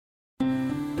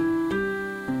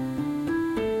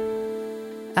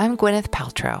I'm Gwyneth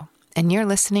Paltrow, and you're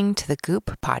listening to the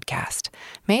Goop podcast,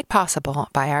 made possible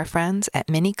by our friends at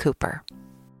Mini Cooper.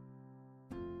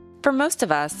 For most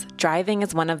of us, driving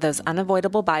is one of those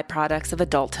unavoidable byproducts of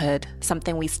adulthood,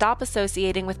 something we stop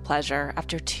associating with pleasure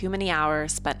after too many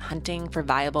hours spent hunting for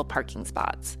viable parking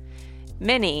spots.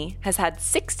 Mini has had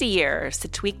 60 years to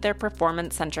tweak their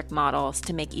performance-centric models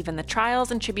to make even the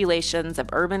trials and tribulations of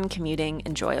urban commuting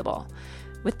enjoyable.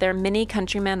 With their Mini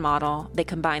Countryman model, they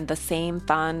combined the same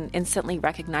fun, instantly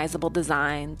recognizable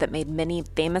design that made Mini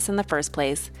famous in the first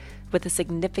place with a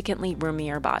significantly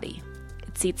roomier body.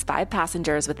 It seats 5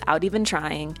 passengers without even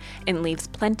trying and leaves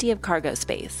plenty of cargo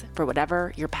space for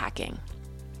whatever you're packing.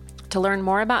 To learn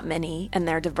more about Mini and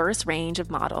their diverse range of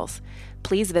models,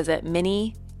 please visit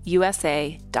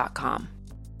miniusa.com.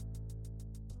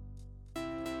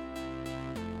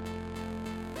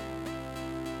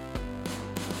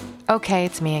 Okay,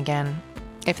 it's me again.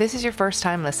 If this is your first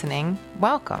time listening,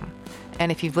 welcome.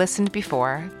 And if you've listened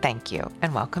before, thank you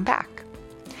and welcome back.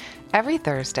 Every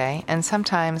Thursday, and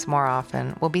sometimes more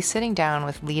often, we'll be sitting down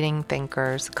with leading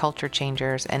thinkers, culture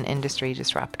changers, and industry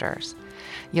disruptors.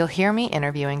 You'll hear me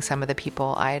interviewing some of the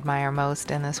people I admire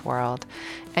most in this world,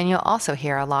 and you'll also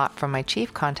hear a lot from my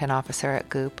Chief Content Officer at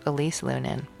Goop, Elise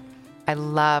Loehnen. I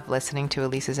love listening to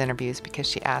Elise's interviews because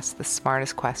she asks the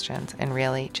smartest questions and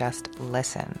really just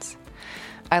listens.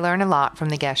 I learn a lot from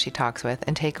the guests she talks with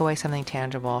and take away something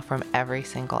tangible from every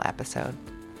single episode.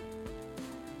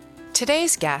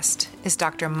 Today's guest is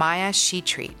Dr. Maya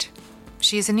Shetreat.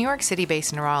 She is a New York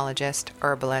City-based neurologist,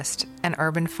 herbalist, and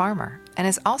urban farmer, and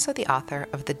is also the author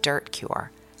of The Dirt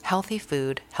Cure: Healthy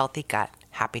Food, Healthy Gut,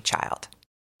 Happy Child.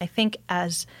 I think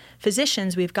as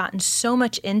physicians, we've gotten so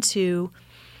much into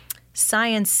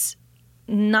science,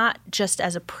 not just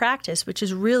as a practice, which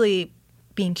is really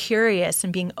being curious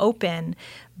and being open,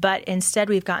 but instead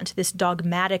we've gotten to this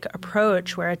dogmatic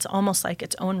approach where it's almost like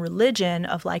its own religion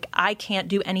of like, I can't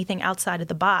do anything outside of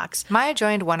the box. Maya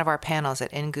joined one of our panels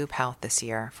at InGoop Health this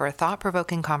year for a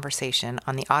thought-provoking conversation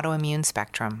on the autoimmune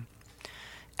spectrum.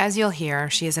 As you'll hear,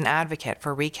 she is an advocate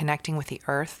for reconnecting with the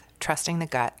earth, trusting the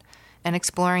gut, and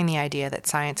exploring the idea that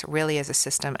science really is a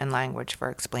system and language for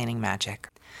explaining magic.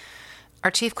 Our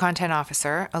Chief Content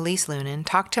Officer, Elise Loehnen,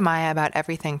 talked to Maya about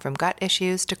everything from gut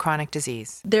issues to chronic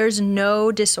disease. There's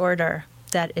no disorder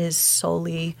that is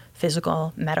solely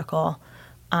physical, medical.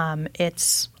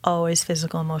 It's always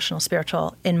physical, emotional,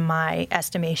 spiritual, in my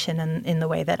estimation and in the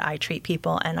way that I treat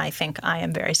people, and I think I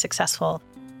am very successful.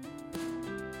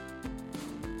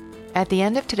 At the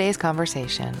end of today's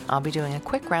conversation, I'll be doing a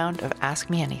quick round of Ask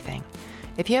Me Anything.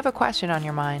 If you have a question on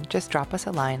your mind, just drop us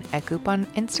a line at Goop on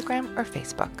Instagram or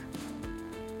Facebook.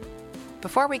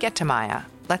 Before we get to Maya,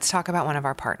 let's talk about one of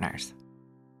our partners.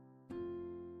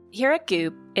 Here at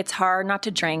Goop, it's hard not to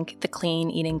drink the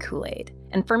clean eating Kool-Aid.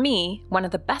 And for me, one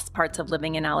of the best parts of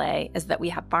living in LA is that we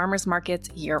have farmers markets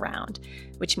year-round,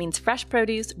 which means fresh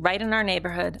produce right in our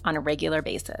neighborhood on a regular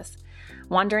basis.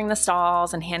 Wandering the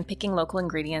stalls and handpicking local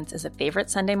ingredients is a favorite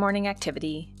Sunday morning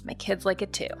activity. My kids like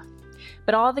it too.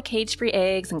 But all the cage-free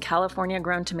eggs and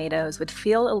California-grown tomatoes would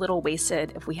feel a little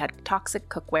wasted if we had toxic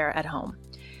cookware at home.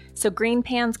 So Green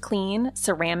Pan's clean,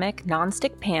 ceramic,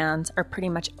 nonstick pans are pretty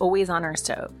much always on our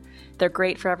stove. They're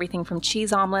great for everything from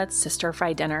cheese omelets to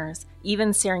stir-fry dinners,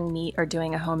 even searing meat or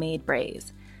doing a homemade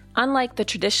braise. Unlike the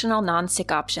traditional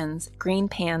nonstick options, Green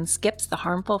Pan skips the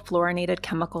harmful fluorinated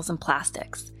chemicals and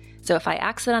plastics. So if I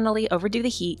accidentally overdo the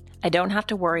heat, I don't have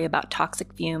to worry about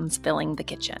toxic fumes filling the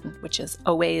kitchen, which is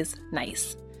always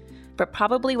nice. But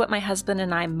probably what my husband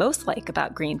and I most like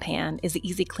about Green Pan is the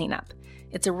easy cleanup.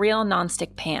 It's a real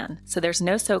nonstick pan, so there's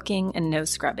no soaking and no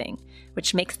scrubbing,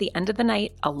 which makes the end of the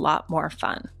night a lot more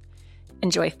fun.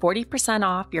 Enjoy 40%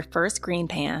 off your first Green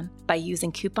Pan by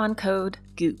using coupon code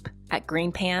GOOP at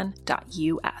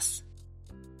greenpan.us.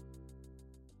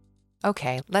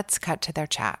 Okay, let's cut to their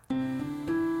chat.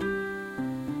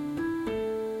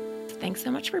 Thanks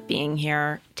so much for being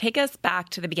here. Take us back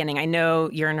to the beginning. I know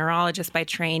you're a neurologist by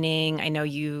training. I know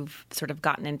you've sort of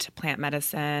gotten into plant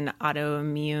medicine,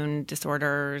 autoimmune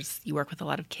disorders. You work with a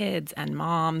lot of kids and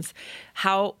moms.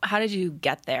 How did you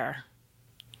get there?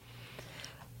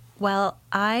 Well,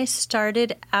 I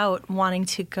started out wanting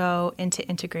to go into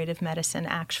integrative medicine,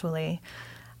 actually.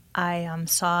 I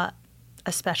saw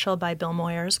a special by Bill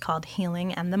Moyers called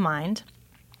Healing and the Mind.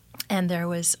 And there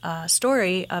was a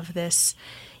story of this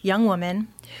young woman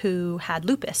who had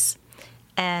lupus,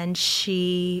 and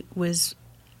she was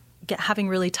having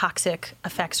really toxic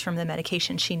effects from the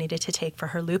medication she needed to take for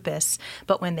her lupus.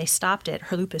 But when they stopped it,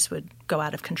 her lupus would go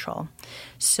out of control.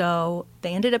 So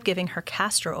they ended up giving her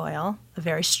castor oil, a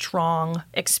very strong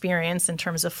experience in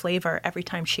terms of flavor, every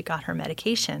time she got her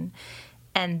medication.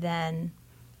 And then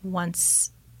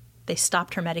once they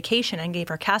stopped her medication and gave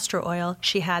her castor oil,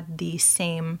 she had the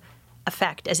same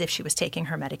effect as if she was taking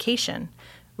her medication,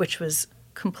 which was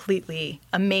completely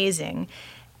amazing.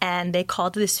 And they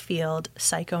called this field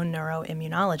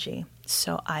psychoneuroimmunology.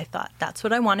 So I thought, that's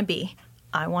what I want to be.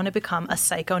 I want to become a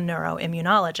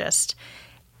psychoneuroimmunologist.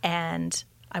 And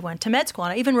I went to med school,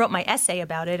 and I even wrote my essay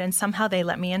about it, and somehow they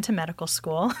let me into medical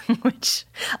school, which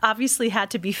obviously had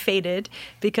to be fated,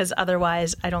 because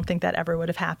otherwise I don't think that ever would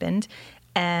have happened.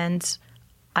 And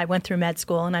I went through med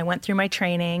school, and I went through my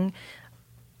training,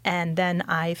 and then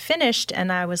I finished,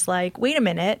 and I was like, wait a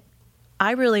minute,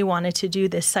 I really wanted to do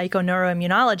this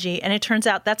psychoneuroimmunology, and it turns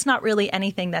out that's not really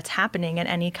anything that's happening in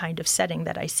any kind of setting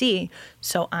that I see.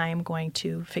 So I'm going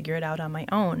to figure it out on my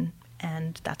own,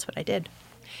 and that's what I did.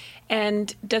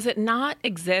 And does it not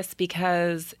exist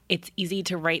because it's easy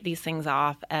to write these things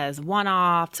off as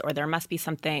one-offs, or there must be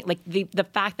something, like the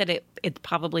fact that it's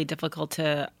probably difficult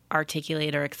to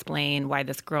articulate or explain why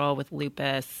this girl with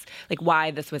lupus, like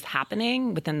why this was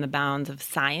happening within the bounds of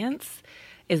science?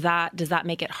 Does that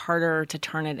make it harder to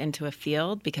turn it into a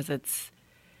field because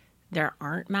there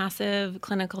aren't massive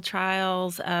clinical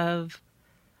trials of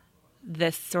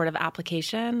this sort of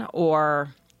application?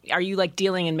 Or are you like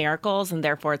dealing in miracles and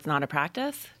therefore it's not a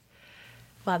practice?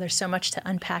 Wow, there's so much to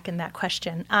unpack in that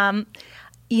question.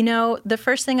 The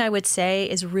first thing I would say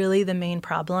is really the main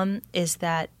problem is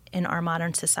that in our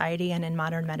modern society and in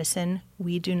modern medicine,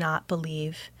 we do not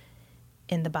believe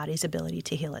in the body's ability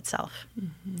to heal itself.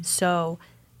 Mm-hmm. So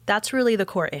that's really the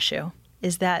core issue,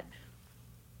 is that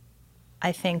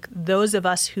I think those of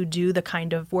us who do the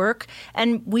kind of work,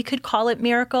 and we could call it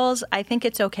miracles. I think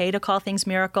it's okay to call things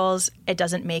miracles. It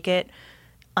doesn't make it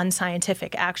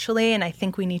unscientific, actually. And I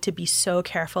think we need to be so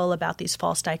careful about these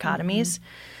false dichotomies.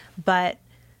 Mm-hmm. But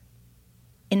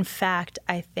in fact,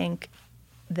 I think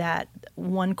that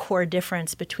one core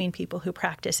difference between people who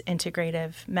practice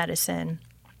integrative medicine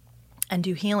and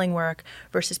do healing work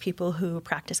versus people who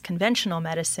practice conventional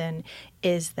medicine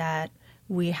is that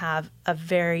we have a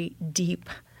very deep,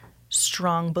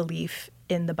 strong belief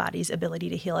in the body's ability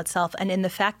to heal itself and in the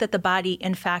fact that the body,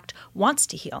 in fact, wants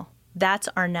to heal. That's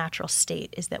our natural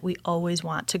state, is that we always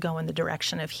want to go in the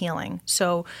direction of healing.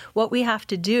 So what we have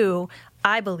to do,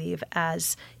 I believe,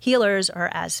 as healers or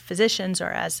as physicians or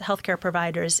as healthcare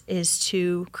providers is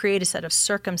to create a set of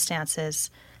circumstances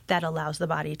that allows the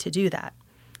body to do that.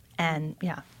 And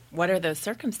yeah. What are those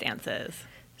circumstances?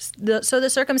 So the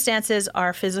circumstances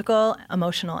are physical,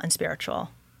 emotional, and spiritual,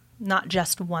 not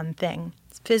just one thing.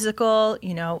 It's physical,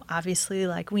 obviously,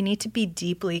 like we need to be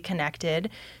deeply connected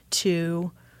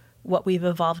to what we've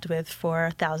evolved with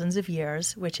for thousands of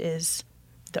years, which is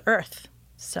the earth.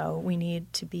 So we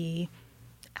need to be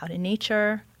out in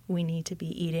nature. We need to be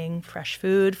eating fresh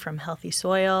food from healthy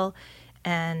soil.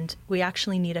 And we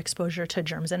actually need exposure to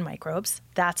germs and microbes.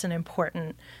 That's an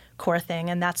important core thing,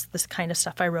 and that's this kind of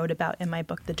stuff I wrote about in my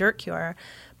book, The Dirt Cure.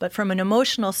 But from an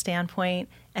emotional standpoint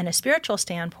and a spiritual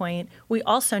standpoint, we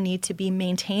also need to be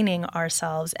maintaining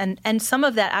ourselves. And some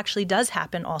of that actually does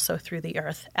happen also through the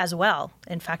earth as well.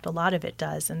 In fact, a lot of it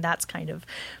does, and that's kind of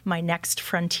my next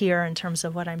frontier in terms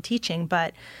of what I'm teaching.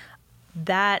 But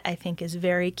that, I think, is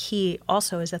very key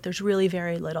also, is that there's really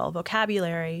very little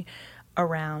vocabulary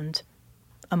around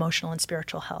emotional and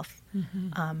spiritual health.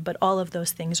 Mm-hmm. But all of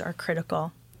those things are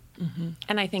critical. Mm-hmm.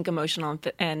 And I think emotional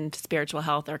and spiritual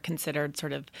health are considered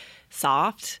sort of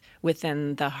soft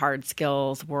within the hard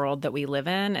skills world that we live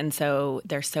in. And so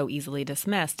they're so easily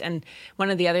dismissed. And one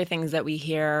of the other things that we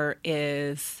hear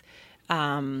is,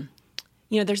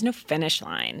 there's no finish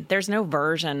line. There's no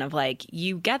version of like,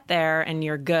 you get there and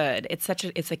you're good. It's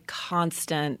a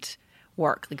constant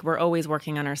work. Like we're always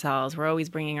working on ourselves. We're always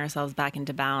bringing ourselves back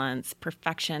into balance.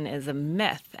 Perfection is a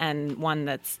myth and one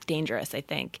that's dangerous, I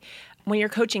think. When you're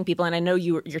coaching people, and I know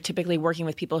you're typically working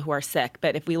with people who are sick,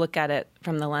 but if we look at it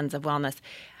from the lens of wellness,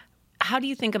 how do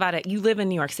you think about it? You live in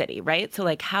New York City, right? So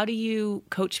like, how do you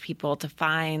coach people to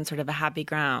find sort of a happy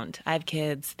ground? I have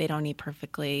kids, they don't eat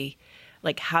perfectly.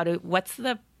 Like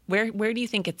where do you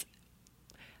think it's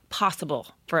possible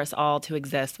for us all to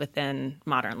exist within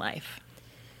modern life?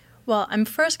 Well, I'm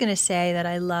first going to say that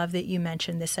I love that you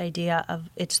mentioned this idea of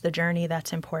it's the journey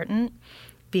that's important.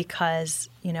 Because,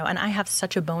 and I have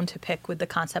such a bone to pick with the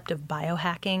concept of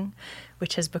biohacking,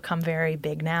 which has become very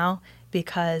big now.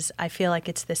 because I feel like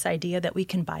it's this idea that we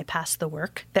can bypass the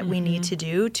work that we need to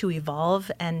do to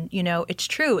evolve. And, it's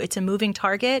true. It's a moving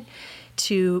target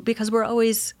because we're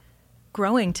always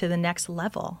growing to the next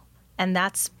level. And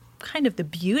that's kind of the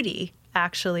beauty,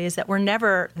 actually, is that we're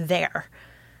never there.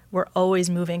 We're always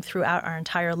moving throughout our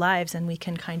entire lives, and we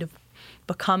can kind of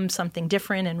become something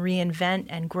different and reinvent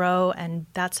and grow. And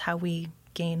that's how we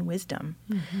gain wisdom.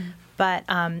 But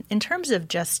in terms of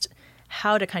just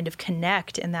how to kind of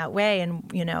connect in that way and,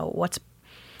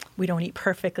 we don't eat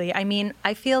perfectly. I mean,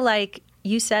 I feel like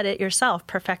you said it yourself,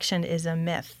 perfection is a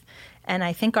myth. And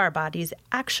I think our bodies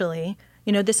actually,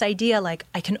 this idea like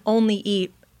I can only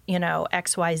eat,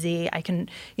 X, Y, Z. I can,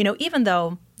 even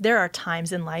though there are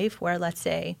times in life where, let's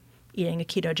say, eating a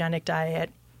ketogenic diet,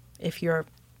 if you're,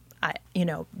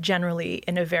 generally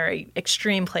in a very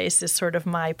extreme place is sort of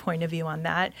my point of view on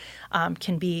that,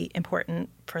 can be important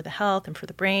for the health and for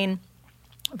the brain.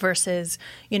 Versus,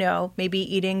 maybe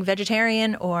eating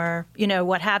vegetarian or,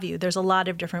 what have you. There's a lot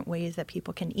of different ways that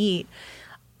people can eat.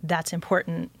 That's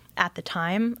important at the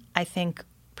time. I think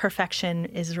perfection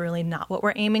is really not what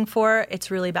we're aiming for.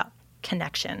 It's really about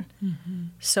connection.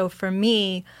 So for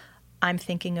me, I'm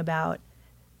thinking about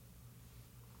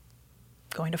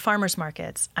going to farmers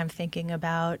markets. I'm thinking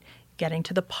about getting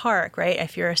to the park, right?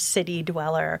 If you're a city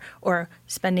dweller, or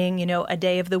spending, a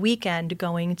day of the weekend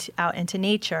going out into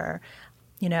nature.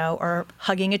 Or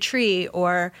hugging a tree,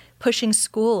 or pushing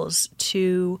schools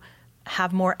to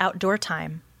have more outdoor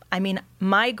time. I mean,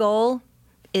 my goal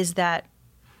is that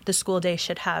the school day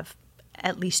should have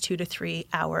at least 2 to 3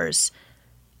 hours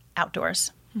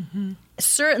outdoors.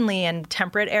 Certainly in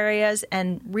temperate areas,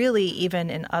 and really even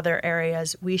in other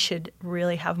areas, we should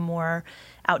really have more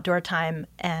outdoor time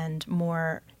and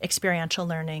more experiential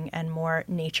learning and more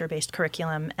nature-based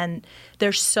curriculum. And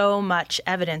there's so much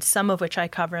evidence, some of which I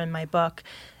cover in my book,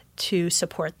 to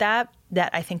support that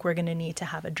I think we're going to need to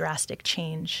have a drastic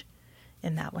change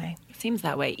in that way. It seems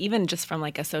that way, even just from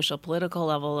like a social political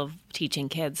level of teaching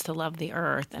kids to love the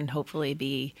earth and hopefully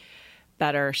be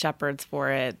better shepherds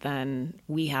for it than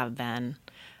we have been,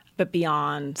 but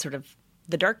beyond sort of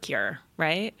the dark cure,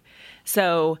 right?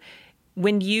 So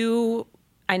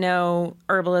I know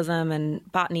herbalism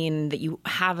and botany, and that you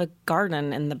have a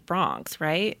garden in the Bronx,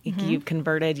 right? You've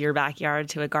converted your backyard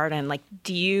to a garden. Like,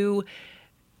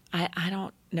 I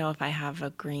don't know if I have a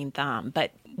green thumb,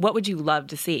 but what would you love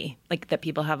to see? Like that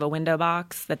people have a window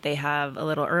box, that they have a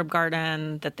little herb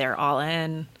garden, that they're all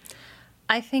in?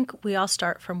 I think we all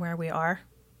start from where we are.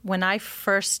 When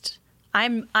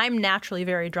I'm naturally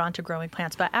very drawn to growing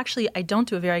plants, but actually I don't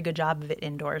do a very good job of it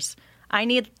indoors. I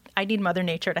need Mother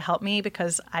Nature to help me,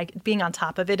 because being on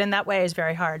top of it in that way is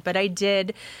very hard. But I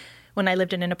did, when I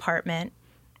lived in an apartment,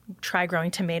 try growing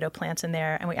tomato plants in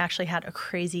there, and we actually had a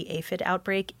crazy aphid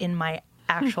outbreak in my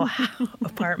actual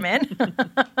apartment.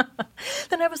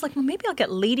 Then I was like, well, maybe I'll get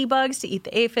ladybugs to eat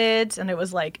the aphids, and it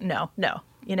was like, no.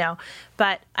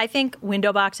 But I think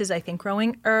window boxes, I think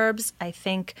growing herbs, I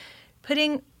think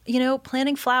putting,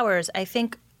 planting flowers, I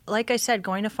think, like I said,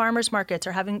 going to farmers markets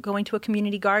or going to a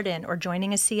community garden or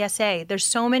joining a CSA. There's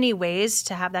so many ways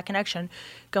to have that connection.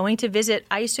 Going to visit,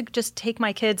 I used to just take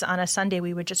my kids on a Sunday.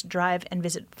 We would just drive and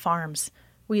visit farms.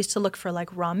 We used to look for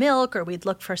like raw milk, or we'd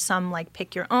look for some like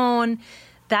pick your own.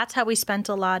 That's how we spent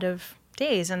a lot of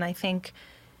days. And I think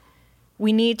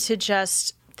we need to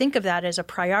just think of that as a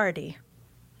priority.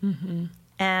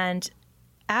 And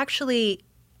actually,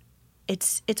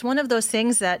 it's one of those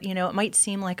things that, it might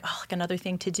seem like another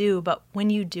thing to do, but when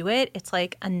you do it, it's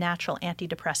like a natural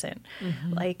antidepressant.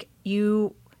 Like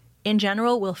you, in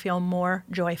general, will feel more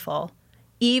joyful,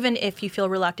 even if you feel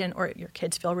reluctant or your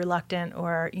kids feel reluctant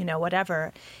or,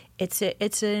 whatever. It's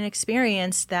an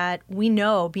experience that we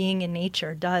know being in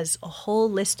nature does a whole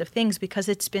list of things because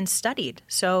it's been studied.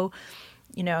 So,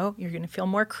 you're going to feel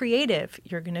more creative.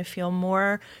 You're going to feel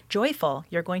more joyful.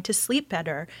 You're going to sleep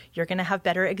better. You're going to have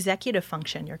better executive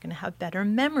function. You're going to have better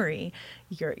memory.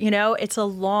 It's a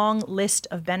long list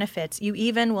of benefits. You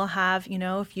even will have,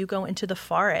 if you go into the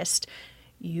forest,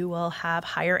 you will have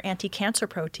higher anti-cancer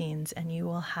proteins, and you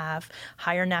will have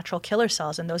higher natural killer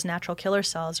cells. And those natural killer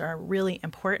cells are really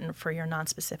important for your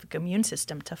nonspecific immune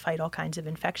system to fight all kinds of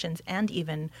infections and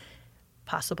even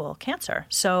possible cancer.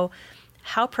 So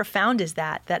how profound is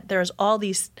that there's all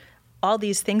these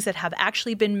things that have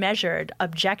actually been measured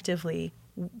objectively?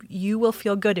 You will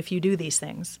feel good if you do these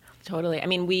things. Totally. I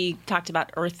mean, we talked about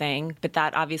earthing, but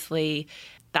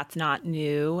that's not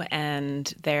new.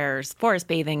 And there's forest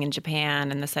bathing in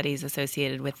Japan and the studies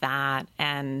associated with that.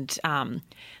 And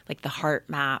like the heart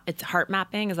map, it's heart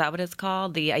mapping. Is that what it's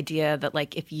called? The idea that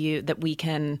like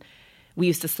we we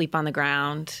used to sleep on the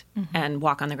ground and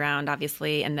walk on the ground,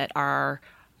 obviously, and that our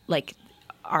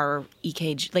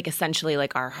EKG, like essentially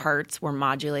like our hearts were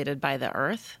modulated by the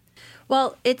earth?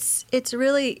 Well, it's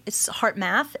heart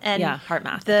math, and heart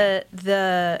math.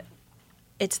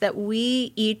 It's that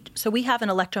we have an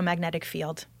electromagnetic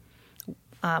field.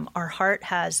 Our heart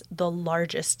has the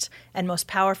largest and most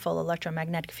powerful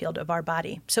electromagnetic field of our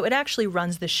body. So it actually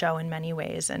runs the show in many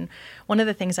ways. And one of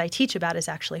the things I teach about is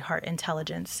actually heart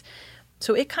intelligence.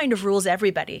 So it kind of rules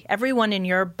everybody. Everyone in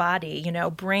your body,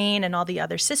 brain and all the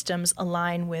other systems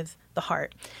align with the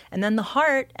heart. And then the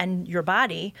heart and your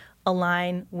body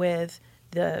align with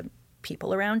the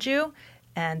people around you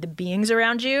and the beings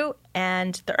around you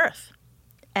and the earth.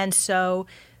 And so,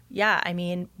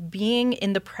 being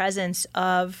in the presence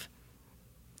of,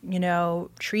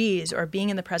 trees, or being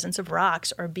in the presence of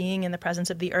rocks, or being in the presence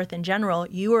of the earth in general,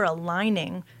 you are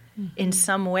aligning in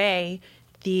some way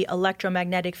the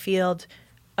electromagnetic field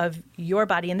of your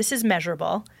body, and this is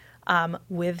measurable,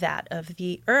 with that of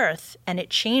the earth, and it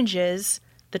changes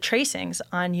the tracings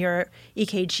on your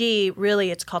EKG. Really,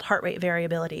 it's called heart rate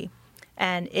variability,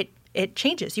 and it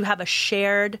changes. You have a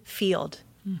shared field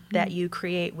that you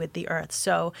create with the earth.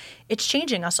 So it's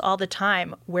changing us all the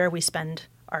time where we spend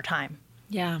our time.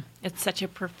 Yeah, it's such a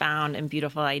profound and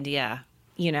beautiful idea,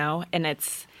 and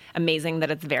it's amazing that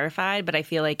it's verified, but I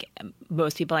feel like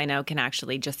most people I know can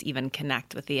actually just even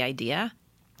connect with the idea.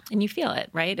 And you feel it,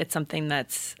 right? It's something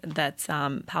that's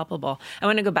palpable. I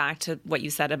want to go back to what you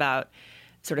said about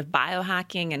sort of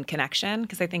biohacking and connection,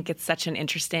 because I think it's such an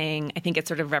interesting, I think it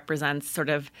sort of represents sort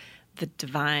of the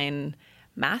divine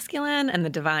masculine and the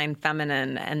divine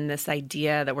feminine, and this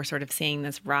idea that we're sort of seeing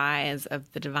this rise of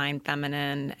the divine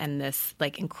feminine and this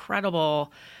like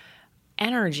incredible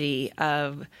energy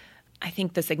of, I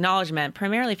think, this acknowledgement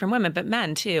primarily from women, but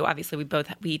men too. Obviously,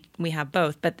 we have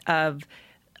both, but of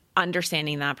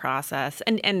understanding that process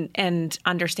and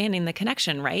understanding the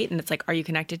connection, right? And it's like, are you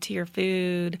connected to your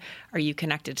food? Are you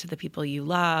connected to the people you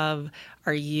love?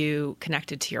 Are you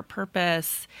connected to your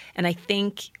purpose? And I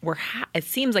think it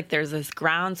seems like there's this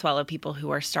groundswell of people who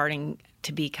are starting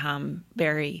to become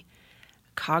very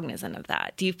cognizant of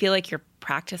that. Do you feel like your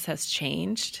practice has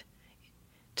changed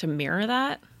to mirror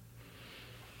that?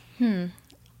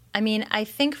 I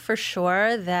think for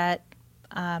sure that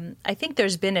I think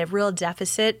there's been a real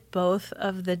deficit both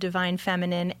of the divine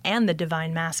feminine and the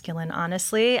divine masculine,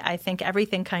 honestly. I think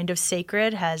everything kind of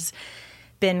sacred has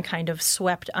been kind of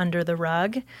swept under the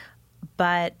rug.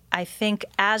 But I think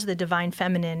as the divine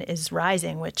feminine is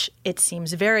rising, which it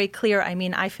seems very clear,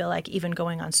 I feel like even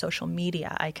going on social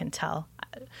media, I can tell.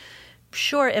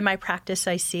 Sure, in my practice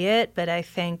I see it, but I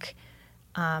think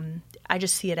I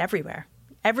just see it everywhere.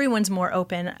 Everyone's more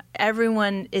open.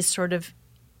 Everyone is sort of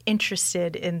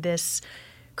interested in this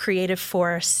creative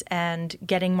force and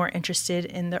getting more interested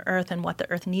in the earth and what the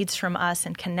earth needs from us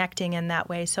and connecting in that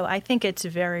way. So I think it's a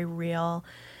very real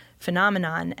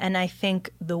phenomenon. And I think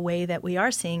the way that we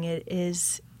are seeing it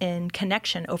is in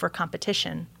connection over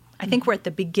competition. I think we're at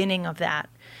the beginning of that.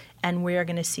 And we're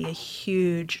going to see a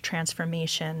huge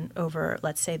transformation over,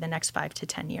 let's say, the next 5 to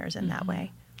 10 years in that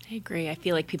way. I agree. I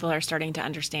feel like people are starting to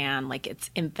understand, like, it's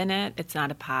infinite. It's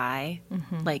not a pie.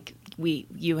 Like,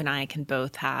 you and I can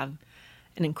both have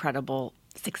an incredible,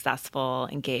 successful,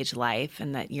 engaged life,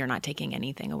 and that you're not taking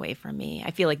anything away from me.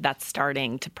 I feel like that's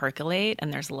starting to percolate,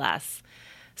 and there's less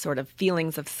sort of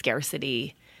feelings of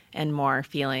scarcity and more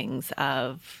feelings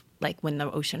of, like, when the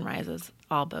ocean rises,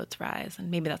 all boats rise. And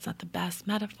maybe that's not the best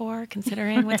metaphor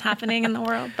considering what's happening in the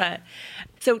world. But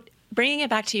so bringing it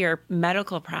back to your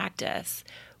medical practice,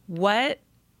 when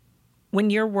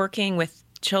you're working with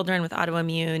children with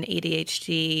autoimmune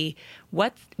ADHD,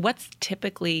 what's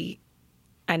typically,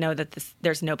 I know that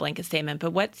there's no blanket statement,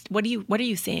 but what are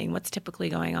you seeing? What's typically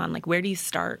going on? Like, where do you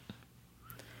start?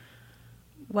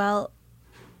 Well,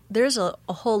 there's a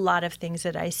whole lot of things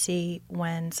that I see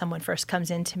when someone first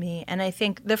comes into me. And I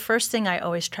think the first thing I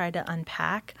always try to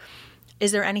unpack,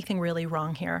 is there anything really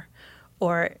wrong here?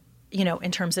 Or,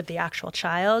 in terms of the actual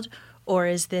child, or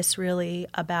is this really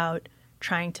about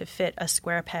trying to fit a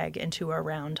square peg into a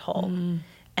round hole?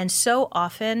 And so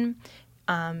often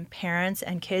parents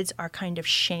and kids are kind of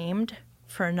shamed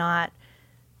for not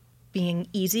being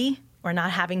easy or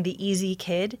not having the easy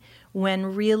kid, when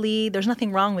really there's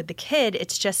nothing wrong with the kid.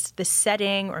 It's just the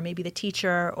setting or maybe the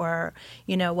teacher or,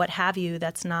 what have you.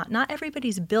 That's not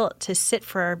everybody's built to sit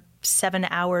for 7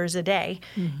 hours a day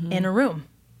in a room.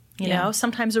 You know,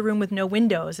 sometimes a room with no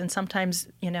windows, and sometimes,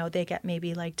 they get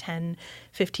maybe like 10,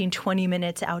 15, 20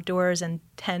 minutes outdoors and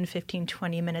 10, 15,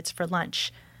 20 minutes for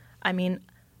lunch. I mean,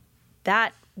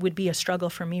 that would be a struggle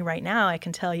for me right now, I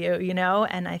can tell you,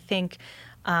 and I think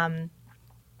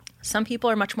some people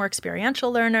are much more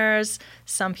experiential learners.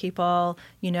 Some people,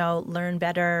 learn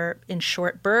better in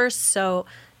short bursts. So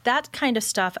that kind of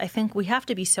stuff, I think we have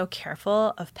to be so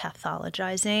careful of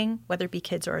pathologizing, whether it be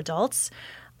kids or adults,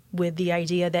 with the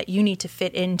idea that you need to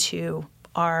fit into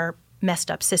our messed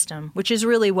up system, which is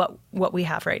really what we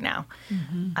have right now.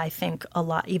 I think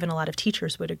even a lot of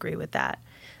teachers would agree with that.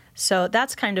 So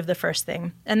that's kind of the first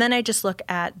thing. And then I just look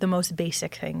at the most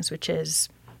basic things, which is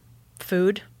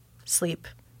food, sleep,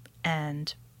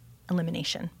 and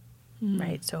elimination,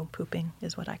 right? So pooping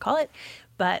is what I call it.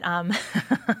 But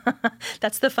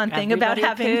that's the fun thing about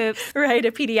having a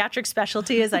pediatric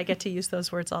specialty is I get to use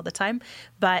those words all the time.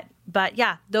 But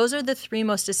yeah, those are the three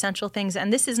most essential things.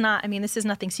 And this is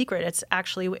nothing secret. It's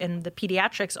actually in the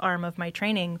pediatrics arm of my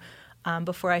training.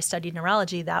 Before I studied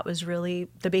neurology, that was really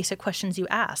the basic questions you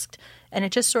asked. And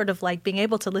it just sort of like being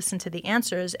able to listen to the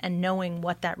answers and knowing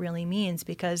what that really means,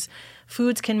 because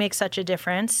foods can make such a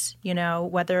difference,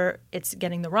 whether it's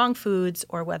getting the wrong foods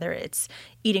or whether it's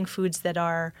eating foods that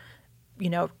are,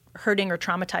 hurting or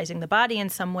traumatizing the body in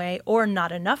some way, or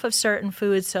not enough of certain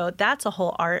foods. So that's a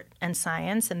whole art and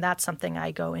science, and that's something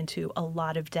I go into a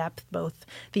lot of depth, both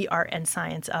the art and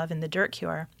science of in the Dirt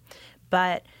Cure.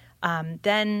 But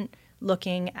then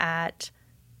looking at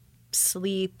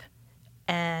sleep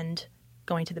and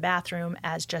going to the bathroom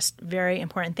as just very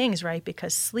important things, right?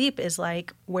 Because sleep is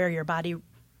like where your body,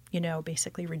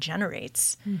 basically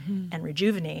regenerates and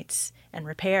rejuvenates and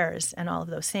repairs and all of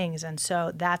those things. And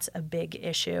so that's a big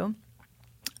issue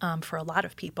for a lot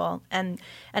of people. And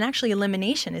actually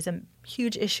elimination is a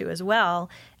huge issue as well,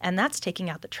 and that's taking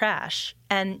out the trash.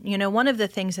 And, one of the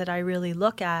things that I really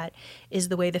look at is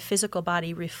the way the physical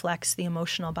body reflects the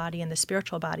emotional body and the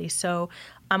spiritual body. So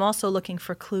I'm also looking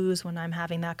for clues when I'm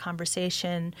having that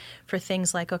conversation for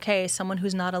things like, okay, someone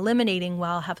who's not eliminating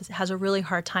well has a really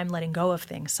hard time letting go of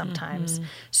things sometimes.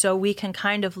 So we can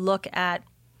kind of look at,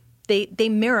 they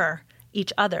mirror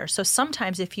each other. So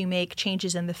sometimes if you make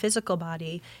changes in the physical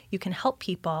body, you can help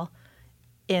people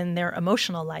in their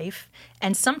emotional life.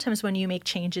 And sometimes when you make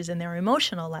changes in their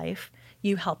emotional life,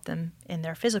 you help them in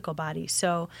their physical body.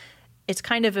 So it's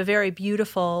kind of a very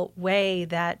beautiful way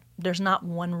that there's not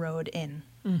one road in.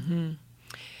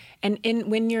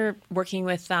 And when you're working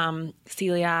with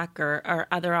celiac or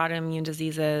other autoimmune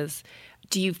diseases,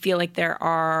 do you feel like there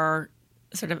are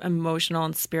sort of emotional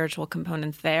and spiritual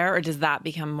components there, or does that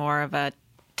become more of a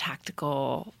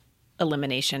tactical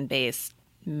elimination-based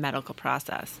medical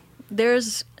process?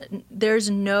 There's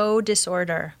no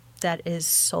disorder that is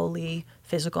solely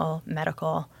physical,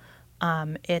 medical.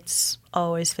 It's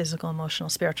always physical, emotional,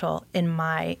 spiritual in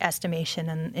my estimation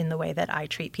and in the way that I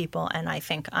treat people. And I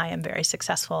think I am very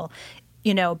successful,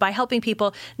 by helping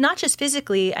people, not just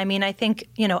physically. I mean, I think,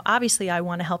 obviously I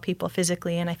want to help people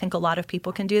physically, and I think a lot of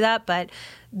people can do that. But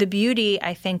the beauty,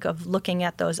 I think, of looking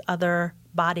at those other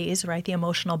bodies, right, the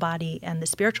emotional body and the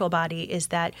spiritual body, is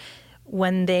that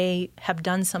when they have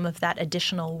done some of that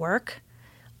additional work,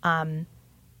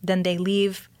 then they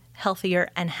leave healthier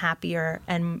and happier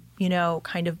and,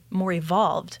 kind of more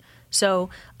evolved. So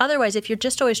otherwise, if you're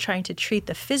just always trying to treat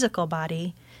the physical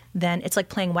body, then it's like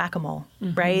playing whack-a-mole,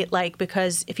 right? Like,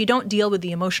 because if you don't deal with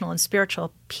the emotional and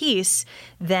spiritual piece,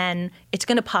 then it's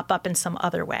going to pop up in some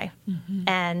other way.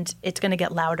 And it's going to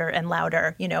get louder and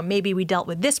louder. Maybe we dealt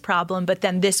with this problem, but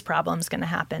then this problem is going to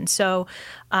happen. So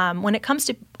when it comes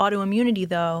to autoimmunity,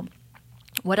 though,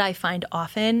 what I find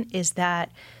often is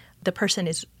that the person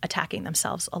is attacking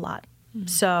themselves a lot.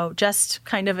 So just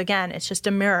kind of, again, it's just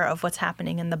a mirror of what's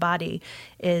happening in the body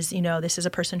is, this is a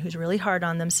person who's really hard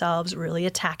on themselves, really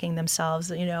attacking themselves,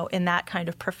 in that kind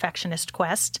of perfectionist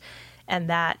quest. And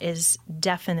that is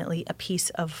definitely a piece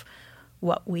of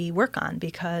what we work on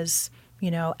because,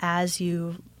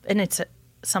 and it's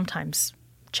sometimes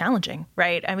challenging,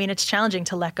 right? I mean, it's challenging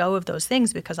to let go of those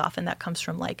things because often that comes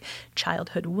from like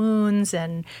childhood wounds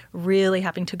and really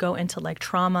having to go into like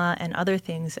trauma and other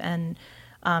things. And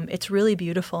it's really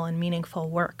beautiful and meaningful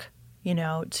work,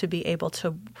 to be able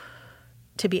to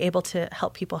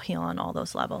help people heal on all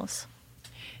those levels.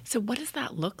 So what does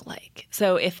that look like?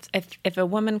 So if a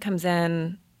woman comes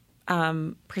in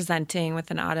presenting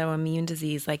with an autoimmune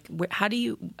disease, like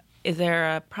is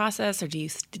there a process or do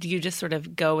you just sort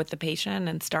of go with the patient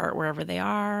and start wherever they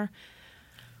are?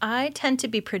 I tend to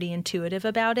be pretty intuitive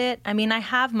about it. I mean, I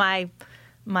have my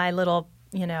little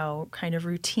kind of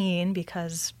routine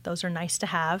because those are nice to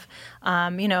have.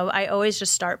 I always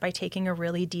just start by taking a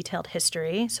really detailed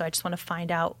history. So I just want to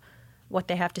find out what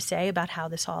they have to say about how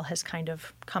this all has kind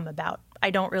of come about. I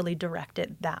don't really direct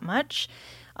it that much.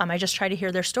 I just try to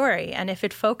hear their story. And if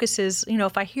it focuses,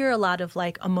 if I hear a lot of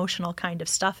like emotional kind of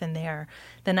stuff in there,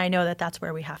 then I know that that's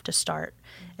where we have to start.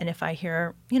 And if I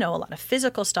hear, a lot of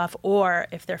physical stuff, or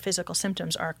if their physical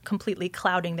symptoms are completely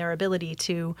clouding their ability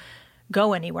to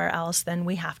go anywhere else, then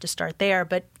we have to start there.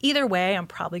 But either way, I'm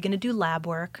probably going to do lab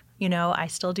work. I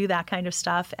still do that kind of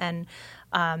stuff. And,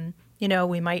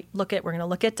 we might we're going to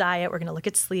look at diet, we're going to look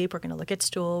at sleep, we're going to look at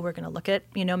stool, we're going to look at,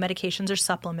 medications or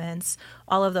supplements,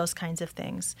 all of those kinds of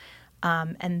things.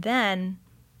 And then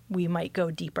we might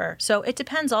go deeper. So it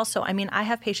depends also. I mean, I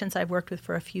have patients I've worked with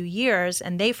for a few years,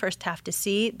 and they first have to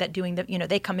see that doing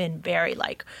they come in very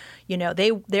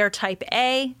they're type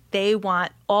A, they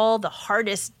want all the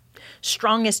hardest,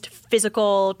 strongest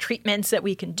physical treatments that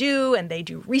we can do, and they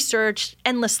do research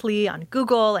endlessly on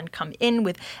Google and come in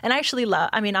with, and I actually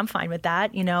I'm fine with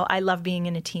that. I love being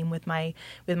in a team with my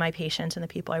patients and the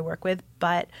people I work with,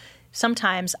 but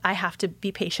sometimes I have to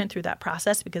be patient through that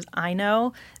process because I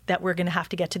know that we're going to have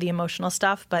to get to the emotional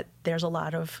stuff, but there's a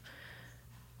lot of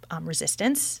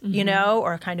resistance,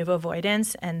 or kind of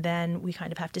avoidance, and then we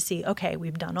kind of have to see, okay,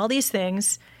 we've done all these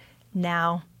things,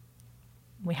 now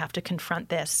we have to confront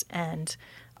this. And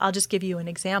I'll just give you an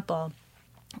example.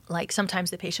 Like sometimes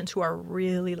the patients who are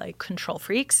really like control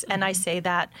freaks, and I say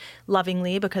that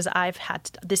lovingly because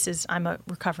I'm a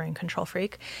recovering control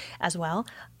freak as well.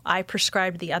 I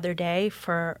prescribed the other day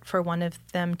for one of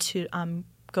them to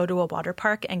go to a water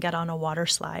park and get on a water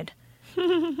slide.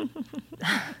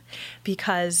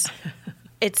 Because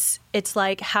it's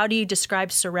like, how do you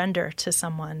describe surrender to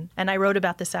someone? And I wrote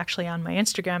about this actually on my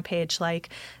Instagram page, like,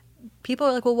 people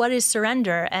are like, well, what is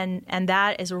surrender? And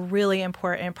that is a really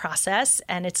important process.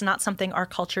 And it's not something our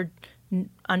culture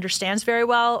understands very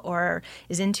well or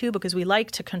is into because we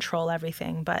like to control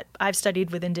everything. But I've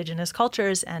studied with indigenous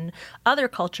cultures and other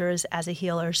cultures as a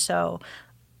healer. So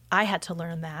I had to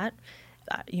learn that,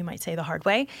 you might say the hard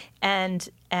way. And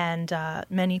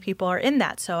many people are in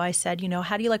that. So I said,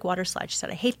 how do you like water slides? She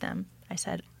said, I hate them. I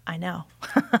said, I know.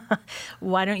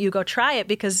 Why don't you go try it?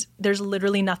 Because there's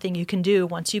literally nothing you can do.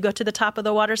 Once you go to the top of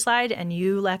the water slide and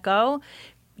you let go,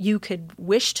 you could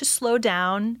wish to slow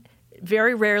down.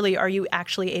 Very rarely are you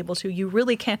actually able to. You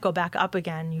really can't go back up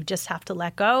again. You just have to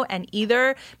let go and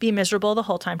either be miserable the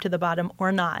whole time to the bottom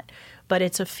or not. But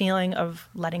it's a feeling of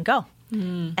letting go.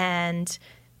 And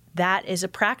that is a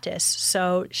practice.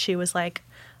 So she was like,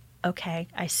 okay,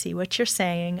 I see what you're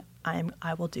saying.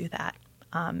 I will do that.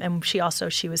 And she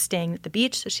was staying at the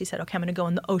beach, so she said, okay, I'm going to go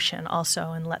in the ocean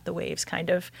also and let the waves kind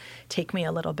of take me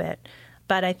a little bit.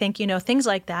 But I think, things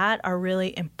like that are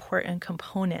really important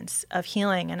components of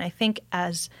healing. And I think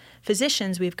as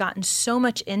physicians, we've gotten so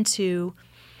much into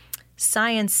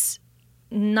science,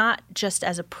 not just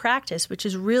as a practice, which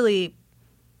is really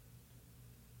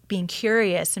being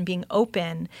curious and being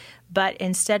open, but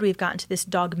instead we've gotten to this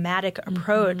dogmatic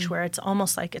approach where it's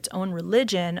almost like its own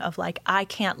religion of like, I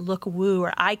can't look woo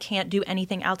or I can't do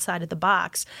anything outside of the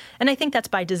box. And I think that's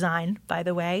by design, by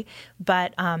the way.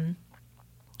 But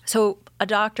so a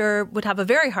doctor would have a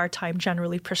very hard time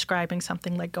generally prescribing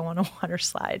something like go on a water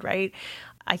slide, right?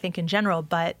 I think in general,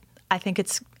 but I think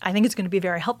it's going to be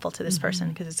very helpful to this person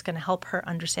because it's going to help her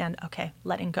understand, okay,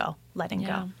 letting go.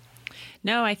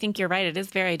 No, I think you're right. It is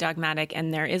very dogmatic,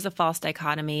 and there is a false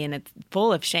dichotomy, and it's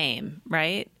full of shame,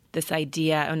 right? This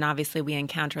idea, and obviously we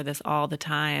encounter this all the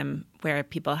time, where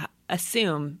people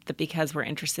assume that because we're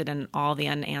interested in all the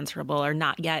unanswerable or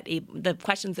not yet, the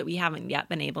questions that we haven't yet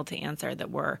been able to answer,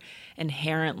 that we're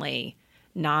inherently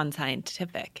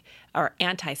non-scientific or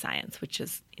anti-science, which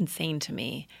is insane to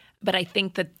me. But I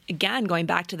think that, again, going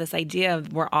back to this idea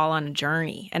of we're all on a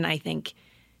journey, and I think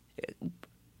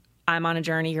I'm on a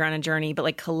journey, you're on a journey, but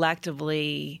like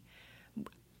collectively,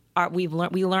 we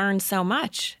learn so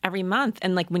much every month.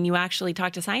 And like when you actually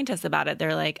talk to scientists about it,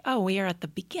 they're like, oh, we are at the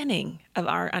beginning of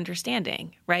our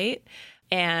understanding, right?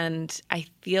 And I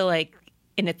feel like,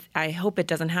 I hope it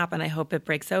doesn't happen. I hope it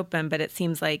breaks open, but it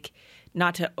seems like,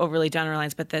 not to overly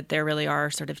generalize, but that there really are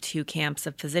sort of two camps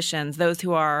of physicians, those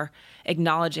who are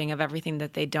acknowledging of everything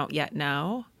that they don't yet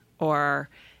know or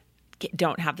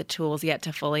don't have the tools yet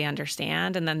to fully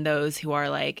understand. And then those who are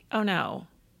like, oh no,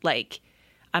 like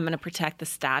I'm going to protect the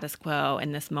status quo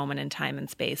in this moment in time and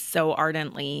space so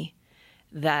ardently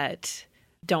that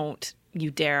don't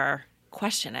you dare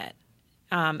question it.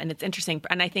 And it's interesting.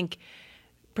 And I think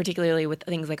particularly with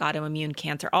things like autoimmune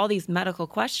cancer, all these medical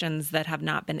questions that have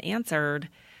not been answered,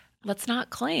 let's not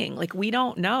cling. Like we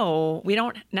don't know. We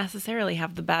don't necessarily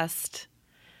have the best.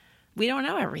 We don't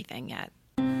know everything yet.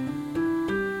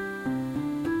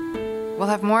 We'll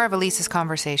have more of Elise's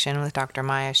conversation with Dr.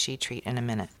 Maya Shetreat in a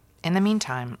minute. In the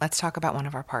meantime, let's talk about one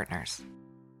of our partners.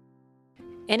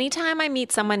 Anytime I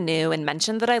meet someone new and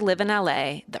mention that I live in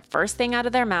LA, the first thing out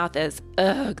of their mouth is,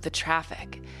 ugh, the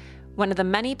traffic. One of the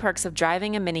many perks of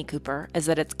driving a Mini Cooper is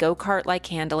that its go-kart-like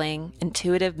handling,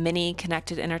 intuitive mini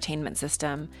connected entertainment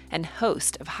system, and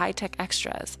host of high-tech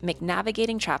extras make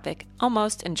navigating traffic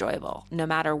almost enjoyable, no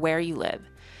matter where you live.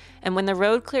 And when the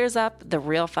road clears up, the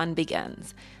real fun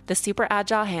begins. The super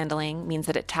agile handling means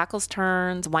that it tackles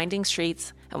turns, winding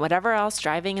streets, and whatever else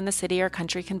driving in the city or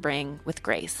country can bring with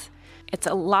grace. It's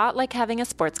a lot like having a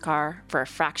sports car for a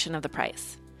fraction of the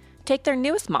price. Take their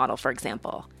newest model, for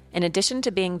example. In addition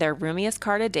to being their roomiest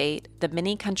car to date, the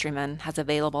Mini Countryman has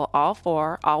available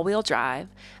all-4 all-wheel drive,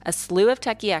 a slew of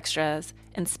techie extras,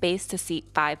 and space to seat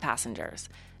 5 passengers,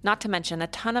 not to mention a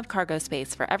ton of cargo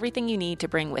space for everything you need to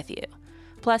bring with you.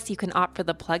 Plus, you can opt for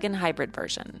the plug-in hybrid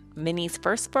version, Mini's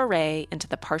first foray into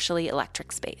the partially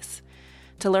electric space.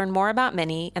 To learn more about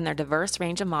Mini and their diverse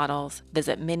range of models,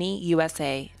 visit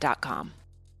miniusa.com.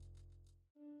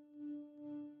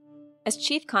 As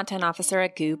Chief Content Officer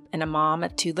at Goop and a mom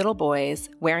of 2 little boys,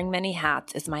 wearing many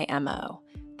hats is my MO.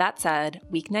 That said,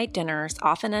 weeknight dinners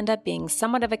often end up being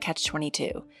somewhat of a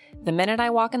catch-22. The minute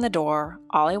I walk in the door,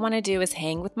 all I want to do is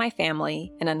hang with my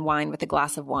family and unwind with a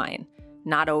glass of wine.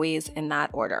 Not always in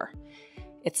that order.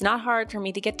 It's not hard for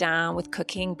me to get down with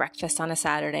cooking breakfast on a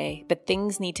Saturday, but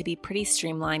things need to be pretty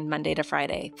streamlined Monday to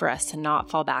Friday for us to not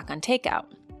fall back on takeout.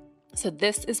 So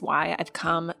this is why I've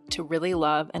come to really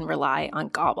love and rely on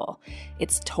Gobble.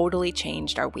 It's totally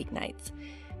changed our weeknights.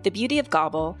 The beauty of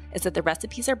Gobble is that the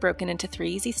recipes are broken into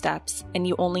 3 easy steps, and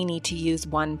you only need to use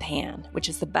 1 pan, which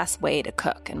is the best way to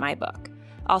cook in my book.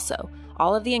 Also,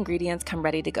 all of the ingredients come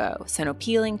ready to go, so no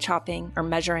peeling, chopping, or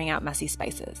measuring out messy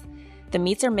spices. The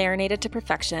meats are marinated to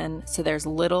perfection, so there's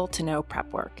little to no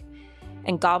prep work.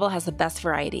 And Gobble has the best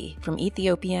variety, from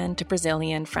Ethiopian to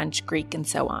Brazilian, French, Greek, and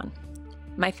so on.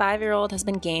 My 5-year-old has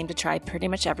been game to try pretty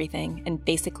much everything and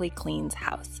basically cleans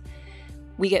house.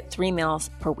 We get 3 meals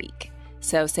per week.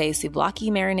 So say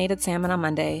souvlaki marinated salmon on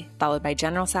Monday, followed by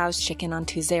General Tso's chicken on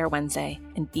Tuesday or Wednesday,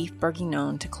 and beef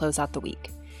bourguignon to close out the week.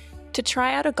 To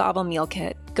try out a Gobble meal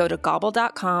kit, go to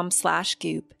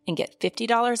gobble.com/goop and get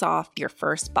 $50 off your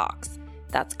first box.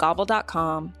 That's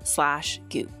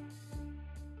gobble.com/goop.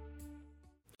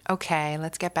 Okay,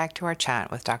 let's get back to our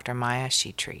chat with Dr. Maya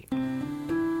Shetreat.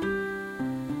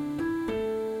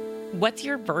 What's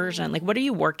your version? Like, what are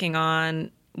you working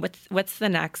on? What's the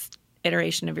next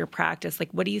iteration of your practice? Like,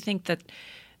 what do you think that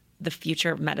the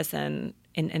future of medicine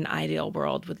in an ideal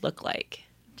world would look like?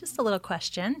 Just a little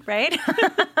question, right?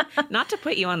 Not to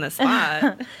put you on the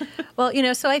spot. Well,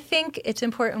 so I think it's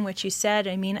important what you said.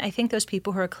 I mean, I think those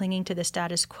people who are clinging to the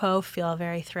status quo feel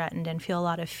very threatened and feel a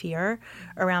lot of fear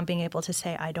around being able to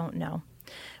say, I don't know.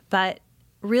 But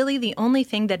really, the only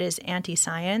thing that is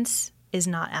anti-science is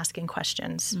not asking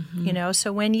questions. Mm-hmm.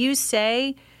 So when you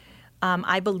say,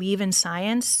 I believe in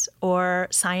science or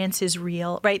science is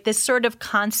real, right? This sort of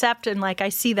concept, and like I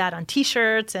see that on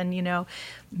T-shirts and,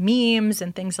 memes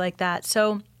and things like that.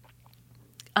 So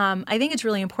I think it's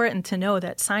really important to know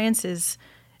that science is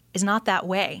not that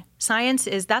way. Science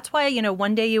is, that's why,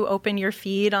 one day you open your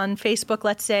feed on Facebook,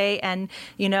 let's say, and,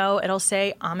 it'll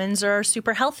say almonds are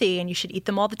super healthy and you should eat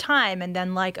them all the time. And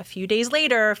then like a few days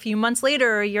later, a few months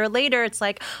later, a year later, it's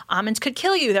like almonds could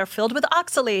kill you. They're filled with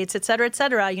oxalates, et cetera, et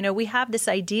cetera. We have this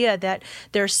idea that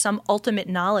there's some ultimate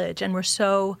knowledge, and we're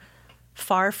so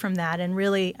far from that. And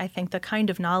really, I think the kind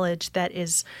of knowledge that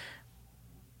is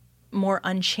more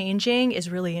unchanging is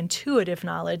really intuitive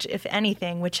knowledge, if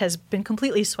anything, which has been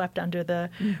completely swept under the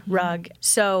rug.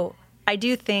 So I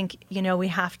do think, we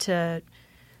have to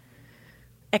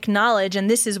acknowledge, and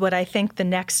this is what I think the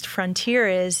next frontier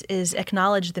is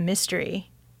acknowledge the mystery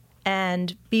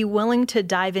and be willing to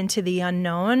dive into the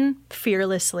unknown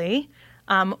fearlessly,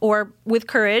 or with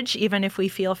courage, even if we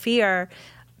feel fear,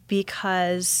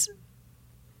 because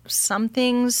some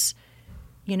things,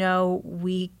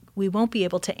 we won't be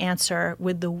able to answer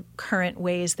with the current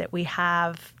ways that we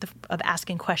have of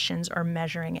asking questions or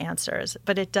measuring answers.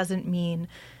 But it doesn't mean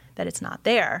that it's not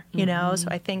there, So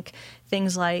I think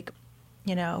things like,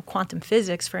 quantum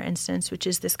physics, for instance, which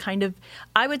is this kind of,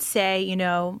 I would say,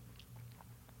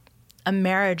 a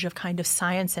marriage of kind of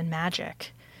science and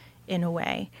magic in a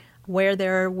way, where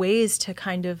there are ways to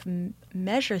kind of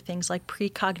measure things like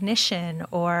precognition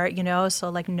or, so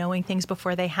like knowing things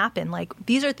before they happen. Like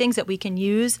these are things that we can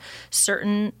use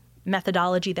certain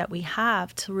methodology that we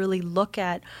have to really look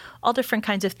at all different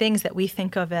kinds of things that we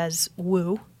think of as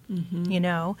woo,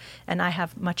 and I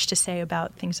have much to say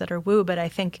about things that are woo, but I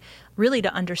think really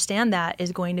to understand that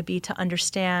is going to be to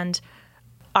understand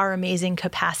our amazing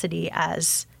capacity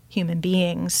as human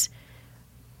beings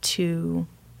to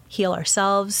heal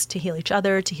ourselves, to heal each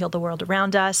other, to heal the world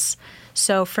around us.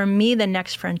 So for me, the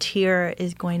next frontier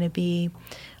is going to be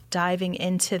diving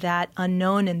into that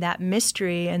unknown and that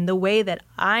mystery. And the way that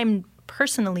I'm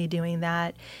personally doing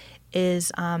that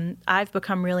is I've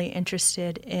become really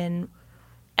interested in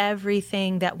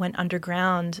everything that went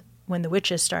underground when the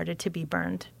witches started to be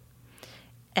burned.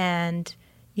 And,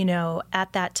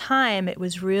 at that time, it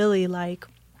was really like,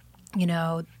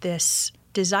 this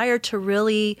desire to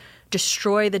really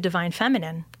destroy the divine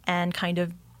feminine and kind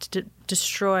of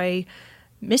destroy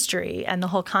mystery and the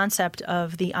whole concept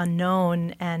of the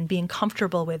unknown and being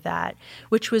comfortable with that,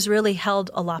 which was really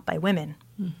held a lot by women.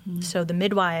 Mm-hmm. So the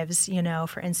midwives,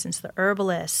 for instance, the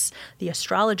herbalists, the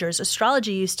astrologers.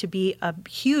 Astrology used to be a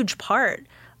huge part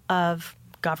of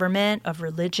government, of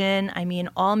religion. I mean,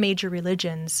 all major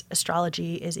religions,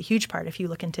 astrology is a huge part if you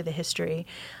look into the history.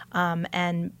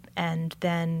 And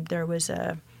then there was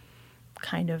there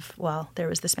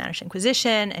was the Spanish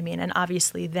Inquisition. And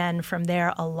obviously then from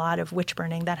there, a lot of witch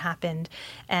burning that happened.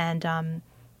 And,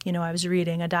 I was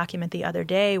reading a document the other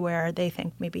day where they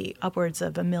think maybe upwards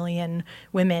of 1 million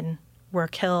women were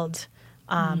killed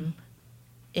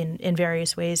in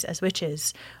various ways as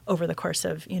witches over the course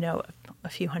of, a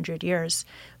few hundred years.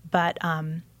 But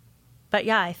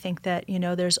yeah, I think that,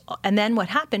 and then what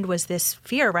happened was this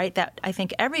fear, right, that I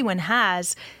think everyone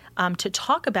has to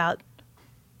talk about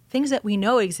things that we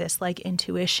know exist, like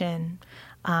intuition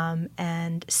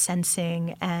and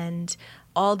sensing and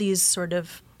all these sort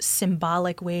of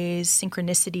symbolic ways,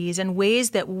 synchronicities, and ways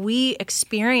that we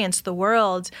experience the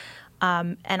world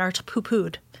and are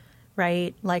poo-pooed,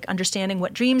 right? Like understanding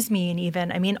what dreams mean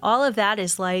even. All of that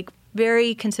is like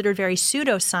considered very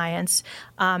pseudoscience,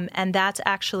 and that's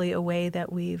actually a way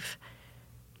that we've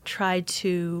tried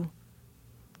to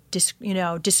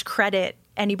discredit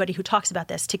anybody who talks about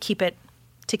this, to keep it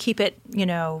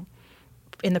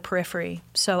in the periphery.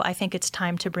 So I think it's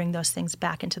time to bring those things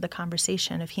back into the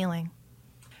conversation of healing.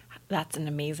 That's an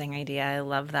amazing idea. I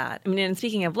love that. And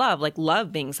speaking of love, like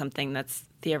love being something that's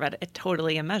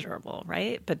totally immeasurable,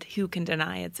 right? But who can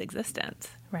deny its existence?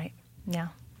 Right. Yeah.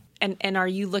 And are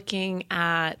you looking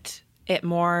at it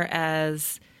more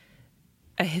as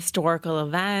a historical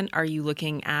event? Are you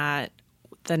looking at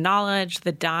the knowledge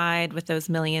that died with those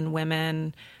 1 million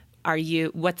women? What are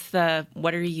you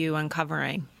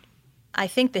uncovering? I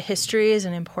think the history is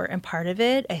an important part of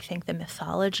it. I think the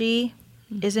mythology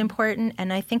is important,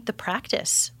 and I think the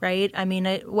practice, right?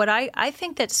 I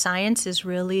think that science is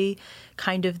really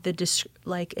kind of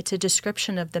it's a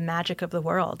description of the magic of the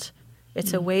world.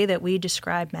 It's a way that we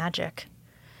describe magic.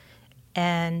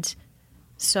 And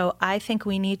so I think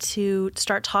we need to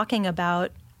start talking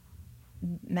about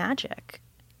magic.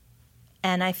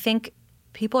 And I think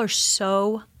people are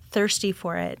so thirsty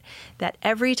for it that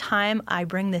every time I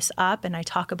bring this up and I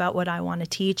talk about what I want to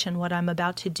teach and what I'm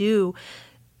about to do,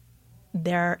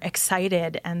 they're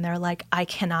excited and they're like, I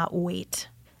cannot wait.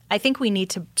 I think we need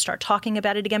to start talking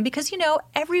about it again because,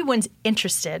 everyone's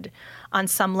interested on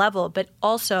some level, but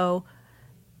also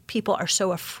people are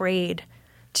so afraid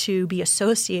to be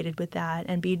associated with that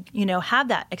and have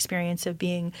that experience of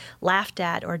being laughed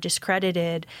at or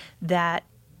discredited that,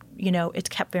 it's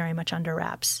kept very much under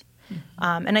wraps.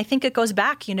 Mm-hmm. And I think it goes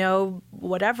back,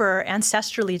 whatever,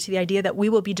 ancestrally to the idea that we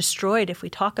will be destroyed if we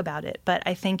talk about it. But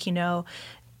I think,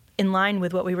 in line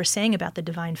with what we were saying about the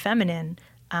divine feminine,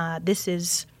 this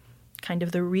is kind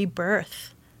of the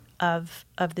rebirth of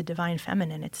the divine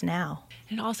feminine. It's now.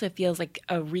 It also feels like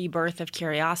a rebirth of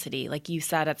curiosity. Like you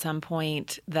said at some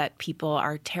point that people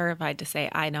are terrified to say,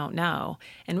 I don't know.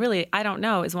 And really, I don't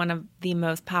know is one of the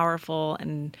most powerful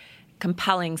and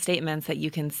compelling statements that you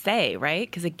can say, right?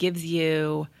 Because it gives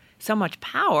you so much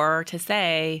power to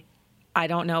say, I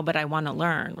don't know, but I want to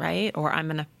learn, right? Or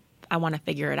I want to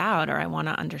figure it out, or I want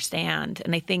to understand.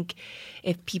 And I think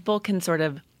if people can sort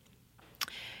of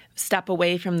step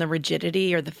away from the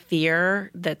rigidity or the fear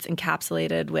that's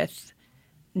encapsulated with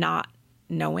not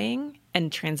knowing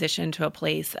and transition to a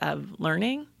place of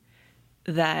learning,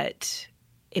 that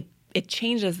it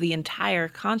changes the entire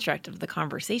construct of the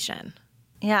conversation.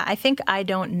 Yeah, I think I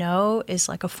don't know is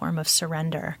like a form of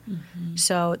surrender. Mm-hmm.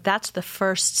 So that's the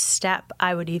first step,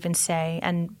 I would even say.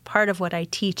 And part of what I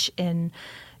teach in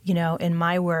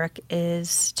my work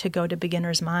is to go to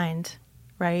beginner's mind,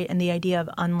 right? And the idea of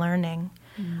unlearning,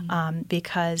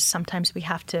 because sometimes we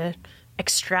have to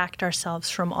extract ourselves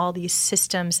from all these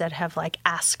systems that have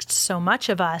asked so much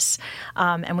of us,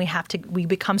 and we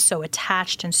become so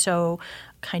attached and so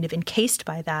kind of encased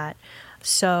by that.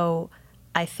 So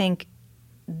I think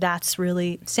that's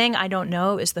really saying I don't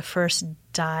know is the first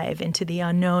dive into the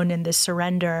unknown and the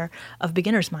surrender of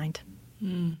beginner's mind.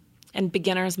 And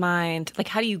beginner's mind, like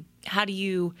how do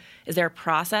you, is there a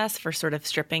process for sort of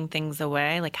stripping things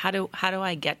away? Like how do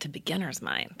I get to beginner's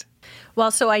mind?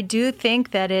 Well, so I do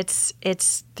think that it's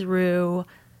through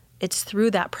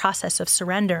that process of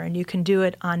surrender, and you can do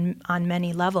it on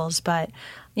many levels. But,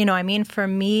 for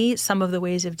me, some of the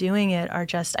ways of doing it are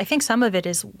just, I think some of it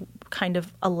is kind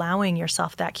of allowing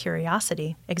yourself that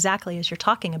curiosity, exactly as you're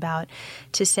talking about,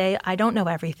 to say, I don't know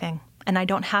everything, and I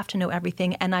don't have to know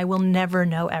everything, and I will never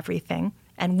know everything.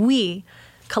 And we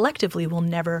collectively will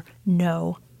never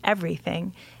know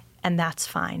everything, and that's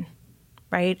fine,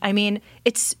 right? I mean,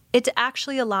 it's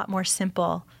actually a lot more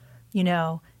simple,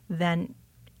 than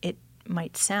it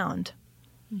might sound,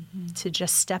 to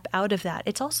just step out of that.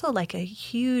 It's also like a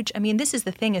huge, this is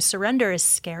the thing, is surrender is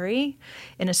scary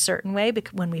in a certain way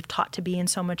when we've taught to be in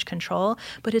so much control,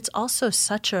 but it's also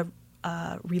such a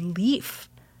relief,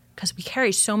 because we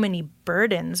carry so many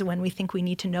burdens when we think we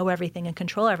need to know everything and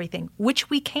control everything, which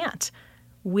we can't.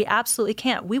 We absolutely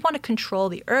can't. We want to control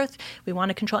the earth. We want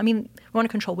to control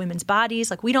women's bodies.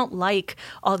 Like, we don't like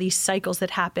all these cycles that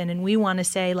happen. And we want to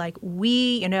say, like,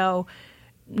 nothing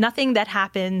that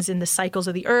happens in the cycles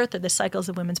of the earth or the cycles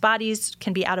of women's bodies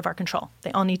can be out of our control.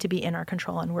 They all need to be in our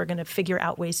control. And we're going to figure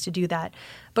out ways to do that.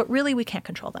 But really, we can't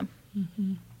control them.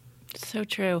 Mm-hmm. So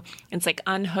true. It's like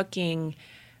unhooking.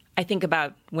 I think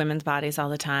about women's bodies all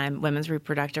the time, women's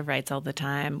reproductive rights all the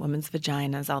time, women's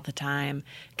vaginas all the time,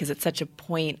 because it's such a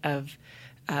point of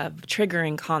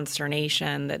triggering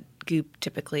consternation that Goop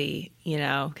typically,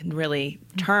 can really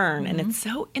turn. Mm-hmm. And it's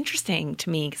so interesting to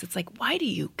me because it's like, why do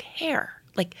you care?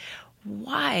 Like,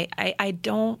 why? I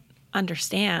don't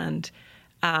understand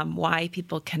why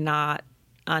people cannot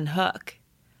unhook.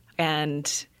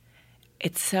 And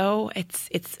it's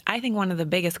I think one of the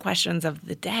biggest questions of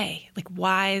the day, like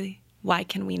why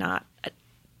can we not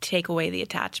take away the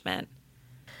attachment?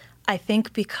 I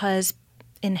think because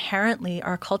inherently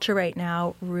our culture right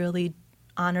now really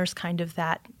honors kind of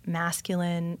that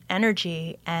masculine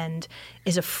energy and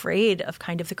is afraid of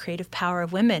kind of the creative power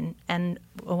of women. And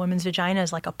a woman's vagina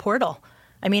is like a portal.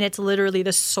 It's literally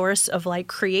the source of like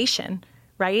creation.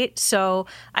 Right? So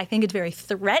I think it's very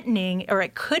threatening, or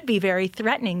it could be very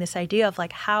threatening, this idea of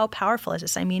like, how powerful is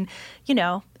this?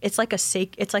 It's like a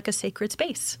sacred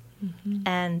space. Mm-hmm.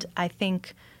 And I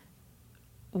think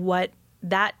what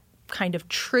that kind of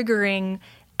triggering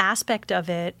aspect of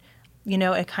it,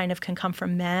 it kind of can come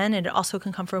from men, and it also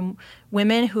can come from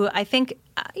women who I think,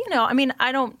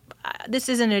 this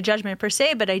isn't a judgment per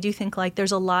se, but I do think like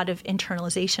there's a lot of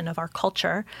internalization of our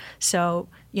culture. So,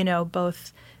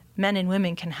 both men and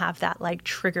women can have that like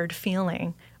triggered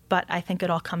feeling, but I think it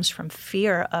all comes from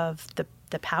fear of the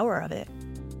power of it.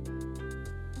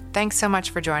 Thanks so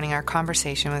much for joining our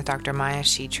conversation with Dr. Maya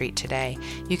Shetreat today.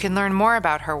 You can learn more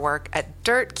about her work at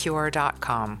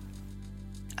dirtcure.com.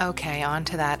 Okay, on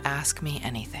to that Ask Me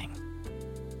Anything.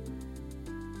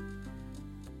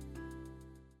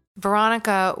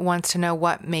 Veronica wants to know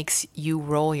what makes you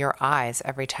roll your eyes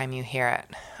every time you hear it.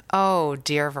 Oh,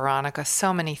 dear Veronica,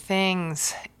 so many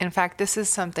things. In fact, this is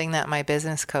something that my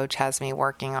business coach has me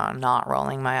working on, not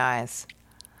rolling my eyes.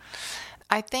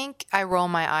 I think I roll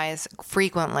my eyes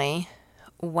frequently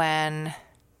when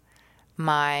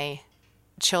my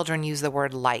children use the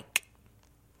word like,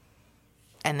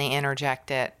 and they interject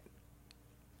it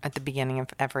at the beginning of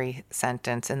every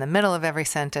sentence, in the middle of every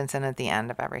sentence, and at the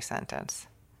end of every sentence.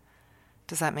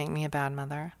 Does that make me a bad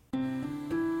mother?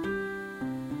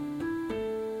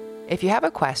 If you have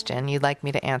a question you'd like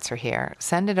me to answer here,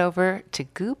 send it over to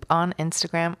Goop on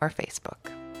Instagram or Facebook.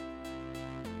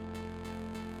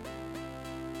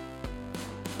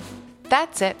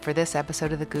 That's it for this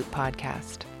episode of the Goop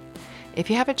Podcast. If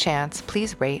you have a chance,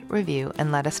 please rate, review,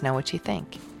 and let us know what you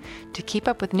think. To keep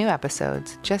up with new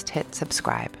episodes, just hit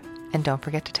subscribe. And don't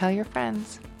forget to tell your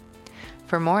friends.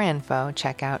 For more info,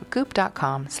 check out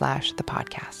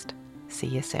goop.com/thepodcast. See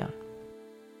you soon.